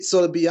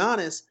So to be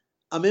honest,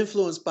 I'm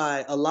influenced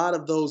by a lot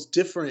of those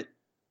different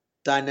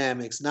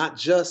dynamics, not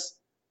just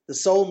the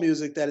soul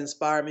music that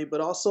inspired me,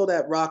 but also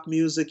that rock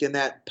music and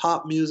that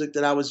pop music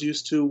that I was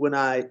used to when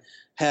I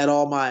had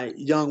all my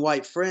young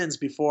white friends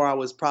before I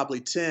was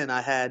probably 10.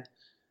 I had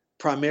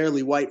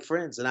primarily white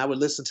friends, and I would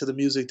listen to the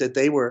music that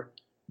they were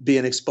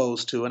being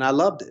exposed to, and I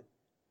loved it.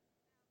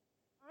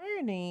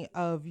 Irony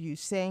of you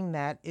saying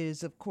that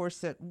is, of course,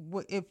 that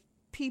if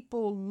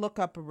people look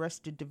up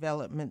Arrested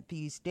Development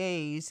these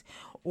days,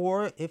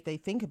 or if they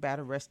think about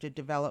Arrested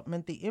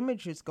Development, the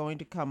image is going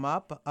to come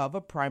up of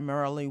a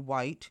primarily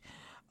white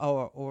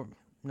or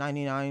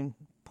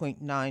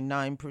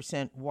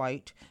 99.99%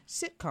 white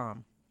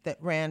sitcom that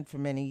ran for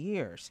many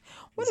years.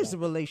 What is the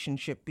Exactly.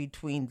 relationship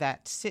between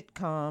that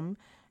sitcom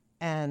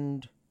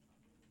and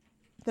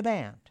the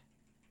band?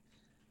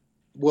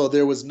 Well,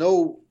 there was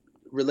no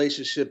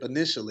relationship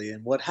initially,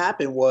 and what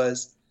happened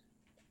was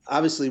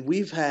obviously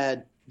we've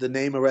had the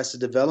name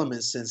Arrested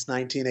Development since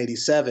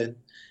 1987,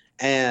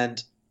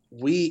 and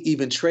we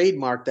even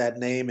trademarked that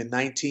name in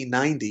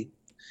 1990.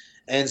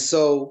 And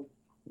so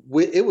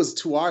it was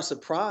to our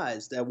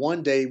surprise that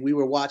one day we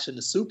were watching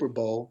the Super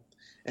Bowl,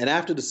 and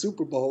after the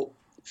Super Bowl,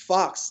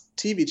 Fox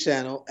TV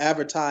channel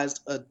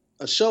advertised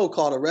a show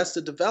called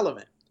Arrested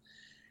Development.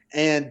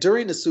 And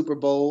during the Super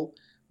Bowl,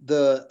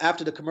 the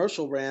after the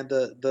commercial ran,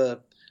 the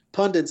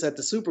pundits at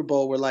the Super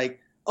Bowl were like,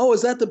 "Oh,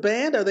 is that the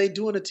band? Are they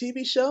doing a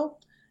TV show?"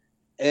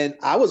 And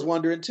I was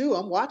wondering too.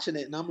 I'm watching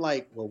it and I'm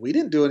like, "Well, we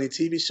didn't do any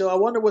TV show. I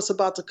wonder what's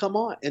about to come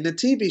on." And the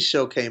TV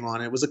show came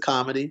on. It was a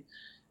comedy,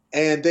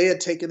 and they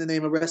had taken the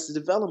name Arrested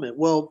Development.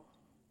 Well,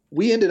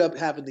 we ended up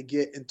having to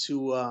get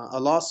into a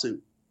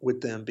lawsuit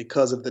with them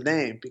because of the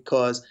name.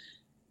 Because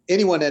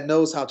anyone that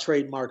knows how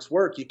trademarks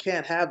work, you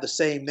can't have the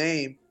same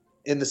name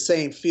in the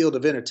same field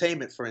of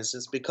entertainment, for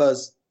instance,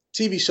 because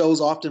TV shows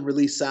often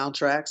release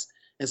soundtracks.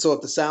 And so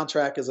if the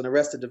soundtrack is an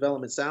Arrested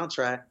Development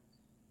soundtrack,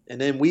 and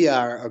then we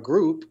are a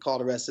group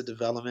called Arrested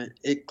Development,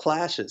 it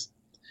clashes.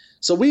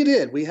 So we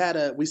did. We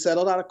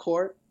settled out of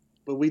court,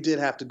 but we did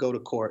have to go to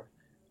court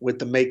with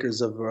the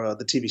makers of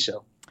the TV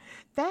show.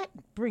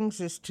 That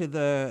brings us to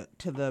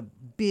the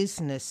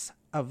business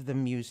of the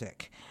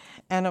music.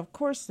 And of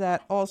course,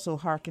 that also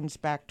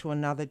harkens back to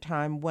another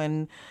time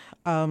when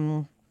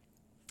um,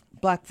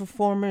 black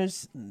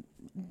performers,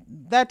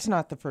 that's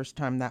not the first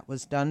time that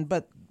was done,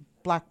 but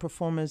black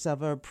performers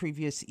of a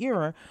previous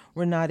era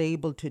were not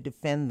able to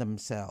defend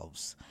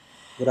themselves.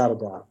 Without a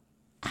doubt.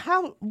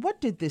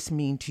 What did this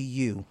mean to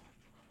you?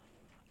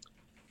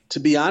 To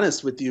be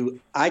honest with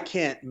you, I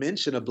can't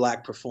mention a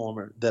black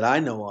performer that I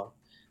know of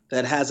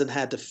that hasn't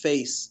had to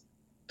face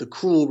the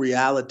cruel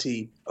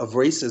reality of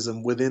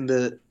racism within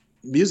the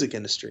music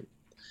industry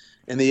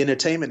and the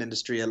entertainment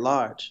industry at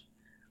large.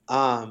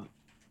 Um,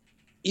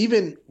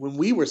 Even when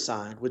we were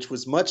signed, which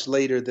was much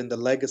later than the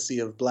legacy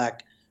of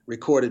black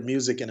recorded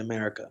music in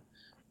America,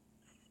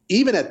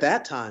 even at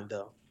that time,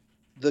 though,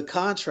 the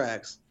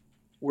contracts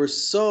were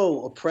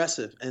so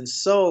oppressive and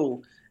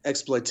so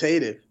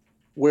exploitative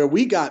where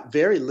we got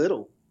very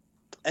little.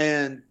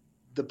 And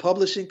the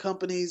publishing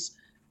companies,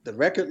 the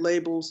record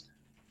labels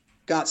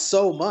got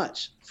so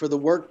much for the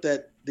work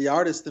that the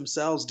artists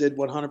themselves did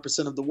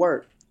 100% of the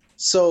work.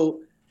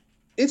 So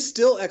it's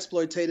still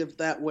exploitative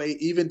that way,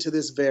 even to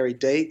this very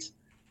date.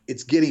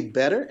 It's getting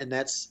better, and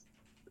that's,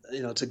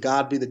 to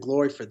God be the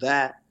glory for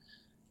that.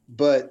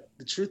 But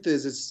the truth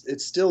is,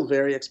 it's still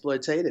very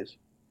exploitative.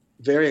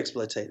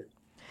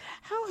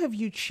 How have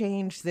you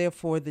changed,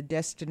 therefore, the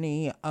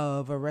destiny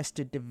of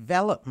Arrested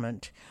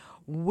Development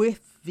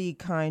with the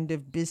kind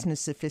of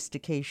business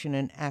sophistication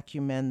and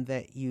acumen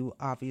that you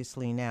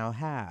obviously now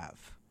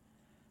have?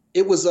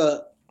 It was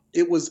a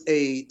it was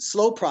a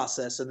slow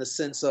process in the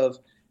sense of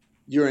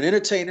you're an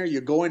entertainer,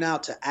 you're going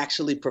out to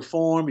actually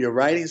perform, you're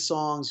writing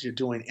songs, you're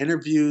doing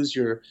interviews,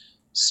 you're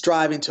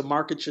striving to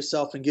market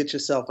yourself and get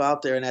yourself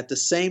out there. And at the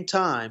same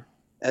time,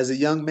 as a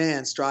young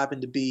man, striving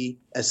to be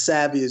as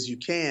savvy as you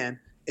can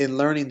in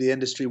learning the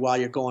industry while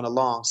you're going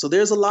along. So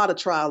there's a lot of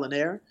trial and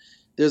error.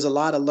 There's a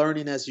lot of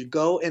learning as you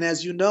go. And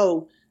as you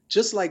know,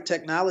 just like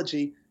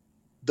technology,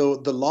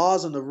 the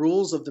laws and the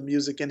rules of the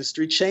music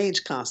industry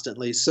change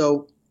constantly.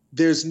 So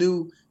there's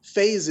new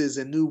phases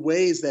and new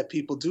ways that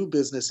people do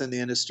business in the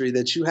industry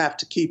that you have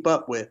to keep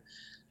up with.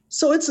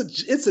 So it's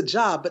a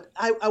job, but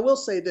I will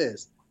say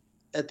this: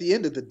 at the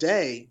end of the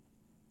day,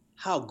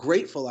 how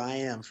grateful I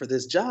am for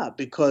this job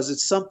because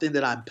it's something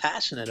that I'm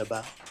passionate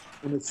about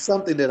and it's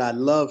something that I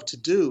love to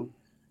do.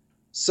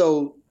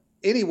 So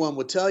anyone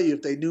would tell you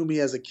if they knew me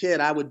as a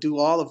kid, I would do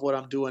all of what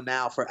I'm doing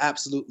now for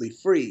absolutely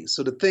free.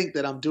 So to think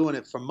that I'm doing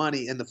it for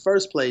money in the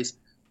first place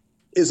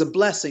is a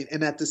blessing.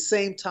 And at the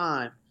same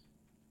time,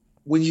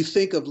 when you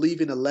think of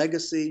leaving a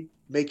legacy,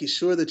 making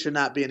sure that you're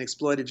not being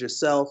exploited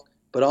yourself,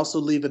 but also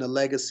leaving a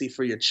legacy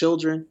for your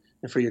children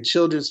and for your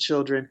children's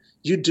children,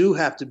 you do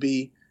have to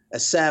be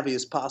as savvy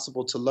as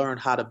possible to learn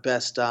how to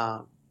best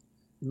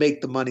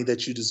make the money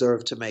that you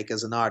deserve to make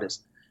as an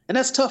artist. And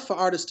that's tough for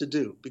artists to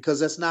do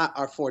because that's not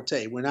our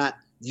forte. We're not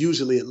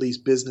usually, at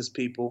least, business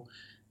people,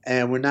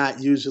 and we're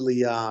not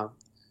usually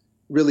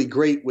really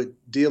great with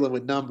dealing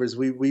with numbers.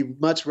 We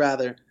much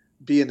rather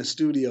be in the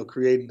studio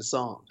creating the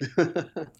song.